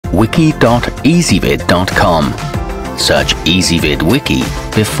wiki.ezvid.com. Search Ezvid Wiki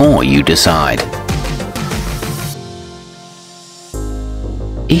before you decide.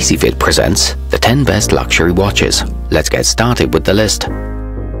 Ezvid presents the 10 best luxury watches. Let's get started with the list.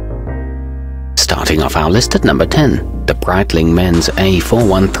 Starting off our list at number 10, the Breitling Men's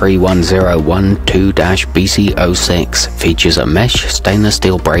A413112-BC06 features a mesh stainless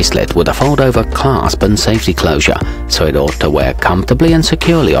steel bracelet with a fold-over clasp and safety closure, so it ought to wear comfortably and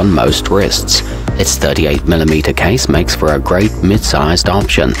securely on most wrists. Its 38mm case makes for a great mid-sized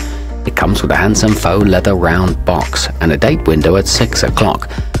option. It comes with a handsome faux leather round box and a date window at 6 o'clock.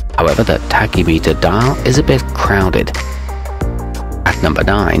 However, the tachymeter dial is a bit crowded. At number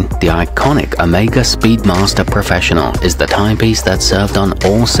 9, the iconic Omega Speedmaster Professional is the timepiece that served on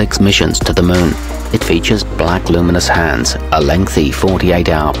all 6 missions to the moon. It features black luminous hands, a lengthy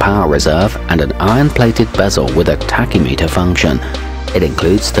 48-hour power reserve, and an iron-plated bezel with a tachymeter function. It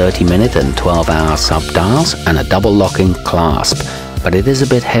includes 30-minute and 12-hour sub-dials and a double-locking clasp, but it is a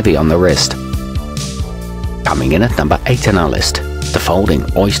bit heavy on the wrist. Coming in at number 8 on our list, the folding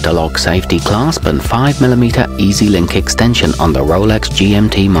Oyster Lock safety clasp and 5mm Easy Link extension on the Rolex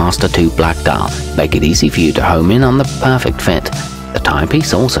GMT Master 2 Black Dial make it easy for you to home in on the perfect fit. The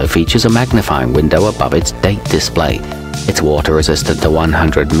timepiece also features a magnifying window above its date display. It's water resistant to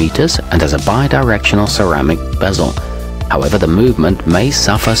 100 meters and has a bi-directional ceramic bezel. However, the movement may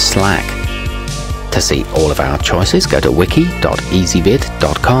suffer slack. To see all of our choices, go to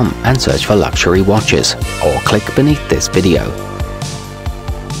wiki.ezvid.com and search for luxury watches, or click beneath this video.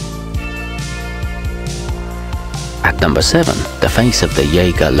 At number 7, the face of the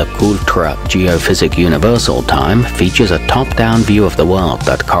Jaeger lecoultre geophysic universal time features a top-down view of the world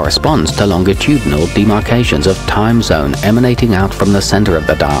that corresponds to longitudinal demarcations of time zone emanating out from the center of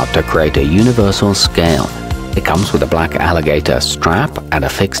the dial to create a universal scale. It comes with a black alligator strap and a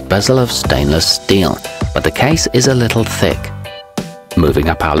fixed bezel of stainless steel, but the case is a little thick. Moving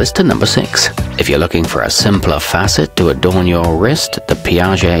up our list to number 6. If you're looking for a simpler facet to adorn your wrist, the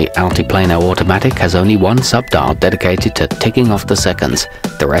Piaget altiplano automatic has only one sub-dial dedicated to ticking off the seconds.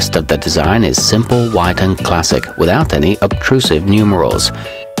 The rest of the design is simple, white and classic, without any obtrusive numerals.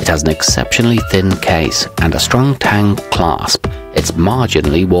 It has an exceptionally thin case and a strong tang clasp. It's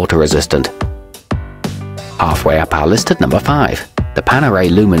marginally water resistant. Halfway up our list at number 5. The Panerai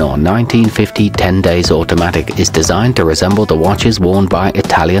Luminor 1950 10 days automatic is designed to resemble the watches worn by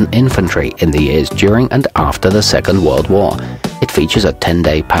Italian infantry in the years during and after the Second World War. It features a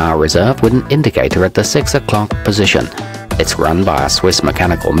 10-day power reserve with an indicator at the 6 o'clock position. It's run by a Swiss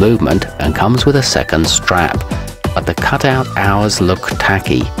mechanical movement and comes with a second strap, but the cutout hours look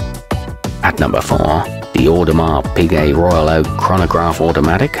tacky. At number 4, the Audemars Piguet Royal Oak chronograph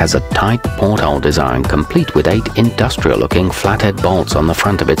automatic has a tight porthole design complete with 8 industrial-looking flathead bolts on the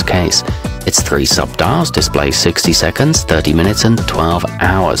front of its case. Its 3 sub-dials display 60 seconds, 30 minutes and 12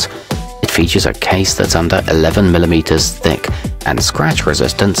 hours. It features a case that's under 11mm thick and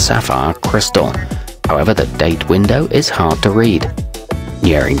scratch-resistant sapphire crystal. However, the date window is hard to read.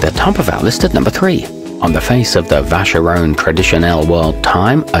 Nearing the top of our list at number 3. On the face of the vacherone traditionelle world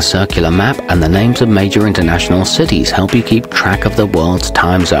time, a circular map and the names of major international cities help you keep track of the world's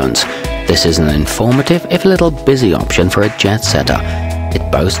time zones. This is an informative, if a little busy option for a jet setter. It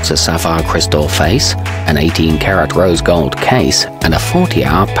boasts a sapphire crystal face, an 18-karat rose gold case, and a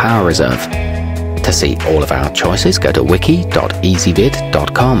 40-hour power reserve. To see all of our choices, go to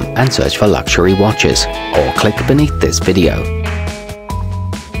wiki.ezvid.com and search for luxury watches, or click beneath this video.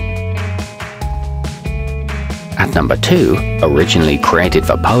 At number 2, originally created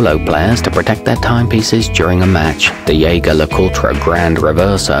for polo players to protect their timepieces during a match, the Jaeger lecoultre grande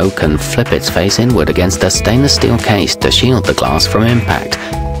reverso can flip its face inward against a stainless steel case to shield the glass from impact.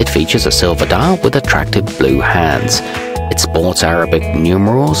 It features a silver dial with attractive blue hands. It sports Arabic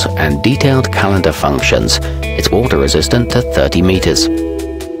numerals and detailed calendar functions. It's water resistant to 30 meters.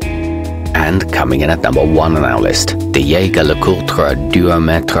 And coming in at number 1 on our list, the Jaeger lecoultre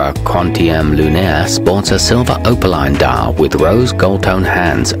duometre quantieme lunaire sports a silver opaline dial with rose gold tone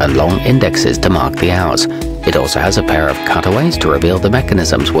hands and long indexes to mark the hours. It also has a pair of cutaways to reveal the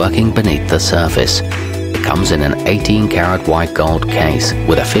mechanisms working beneath the surface. It comes in an 18-karat white gold case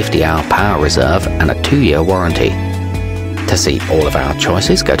with a 50-hour power reserve and a 2-year warranty. To see all of our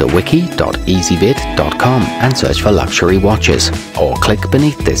choices, go to wiki.ezvid.com and search for luxury watches, or click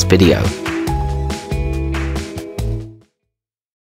beneath this video.